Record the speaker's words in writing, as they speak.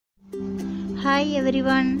Hi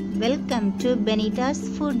everyone, welcome to Benita's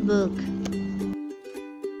Food Book.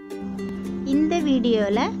 இந்த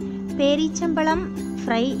வீடியோல பேரீச்சம்பழம்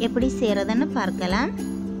fry எப்படி செய்யறதுன்னு பார்க்கலாம்.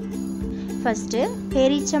 ஃபர்ஸ்ட்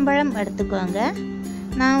பேரீச்சம்பழம் எடுத்துக்கோங்க.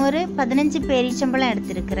 நான் ஒரு 15 பேரீச்சம்பழம்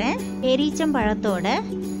எடுத்துக்கிறேன். பேரீச்சம்பழத்தோட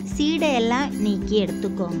சீடை எல்லாம் நீக்கி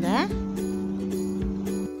எடுத்துக்கோங்க.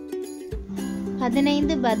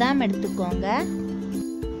 15 பாதாம் எடுத்துக்கோங்க.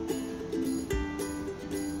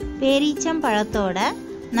 பேரீச்சம்பழத்தோட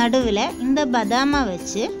நடுவில் இந்த பாதாமை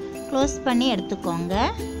வச்சு க்ளோஸ் பண்ணி எடுத்துக்கோங்க.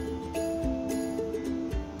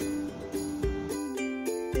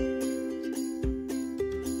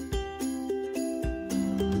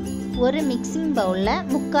 ஒரு மிக்சிங் பவுலில்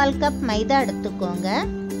 3/4 கப் மைதா எடுத்துக்கோங்க.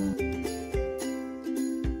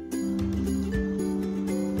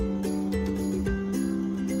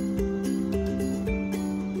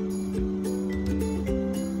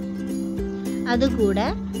 அது கூட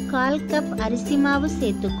 1/4 கப் அரிசி மாவு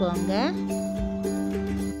சேர்த்துக்கோங்க.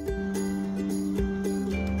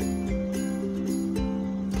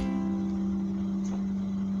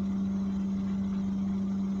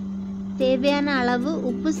 தேவையான அளவு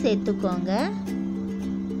உப்பு சேர்த்துக்கோங்க.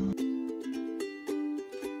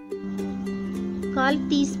 1/4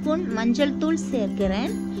 டீஸ்பூன் மஞ்சள் தூள்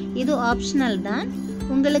சேர்க்கிறேன். இது ஆப்ஷனல் தான்,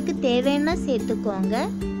 உங்களுக்கு தேவைன்னா சேர்த்துக்கோங்க,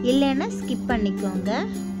 இல்லைன்னா ஸ்கிப் பண்ணிக்கோங்க.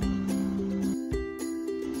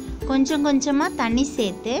 கொஞ்சம் கொஞ்சமாக தண்ணி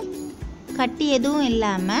சேர்த்து கட்டி எதுவும்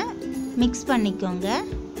இல்லாமல் மிக்ஸ் பண்ணிக்கோங்க.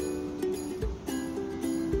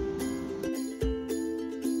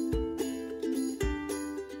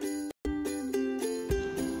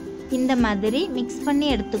 இந்த மாதிரி மிக்ஸ் பண்ணி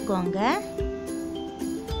எடுத்துக்கோங்க.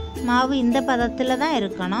 மாவு இந்த பதத்தில் தான்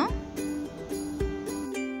இருக்கணும்.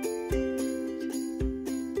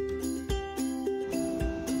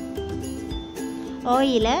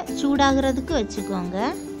 ஆயிலை சூடாகிறதுக்கு வச்சுக்கோங்க.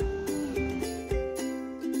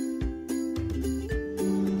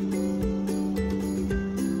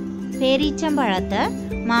 பேரீச்சம்பழத்தை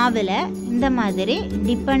மாவில் இந்த மாதிரி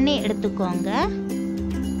டிப் பண்ணி எடுத்துக்கோங்க.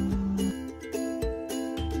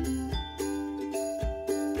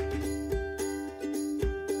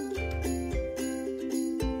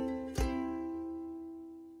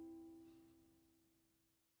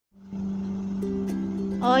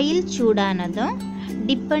 ஆயில் சூடானதும்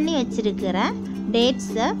டிப் பண்ணி வச்சிருக்கிற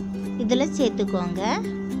டேட்ஸை இதில் சேர்த்துக்கோங்க.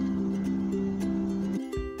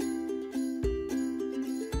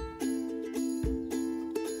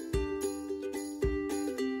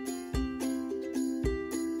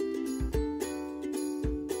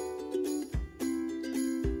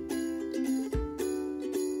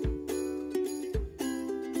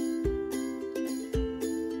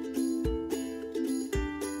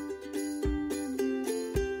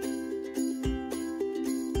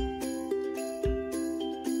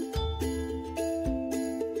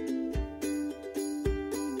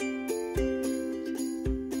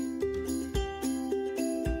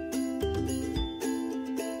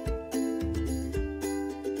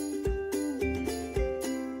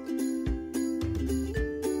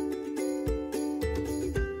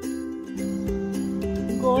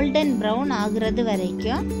 கோல்டன் ப்ரௌன் ஆகுறது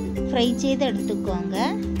வரைக்கும் ஃப்ரை செய்து எடுத்துக்கோங்க.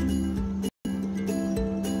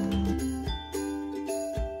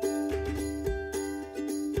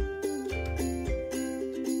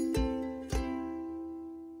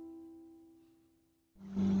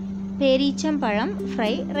 பேரீச்சம்பழம்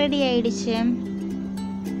ஃப்ரை ரெடி ஆயிடுச்சு.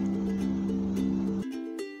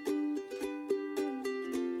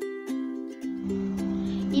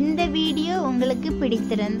 இந்த வீடியோ உங்களுக்கு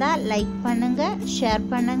பிடித்திருந்தா லைக் பண்ணுங்க, ஷேர்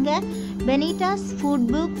பண்ணுங்க, பெனிட்டாஸ் ஃபுட்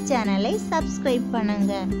புக் சேனலை சப்ஸ்கிரைப்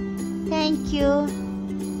பண்ணுங்க. தேங்க்யூ.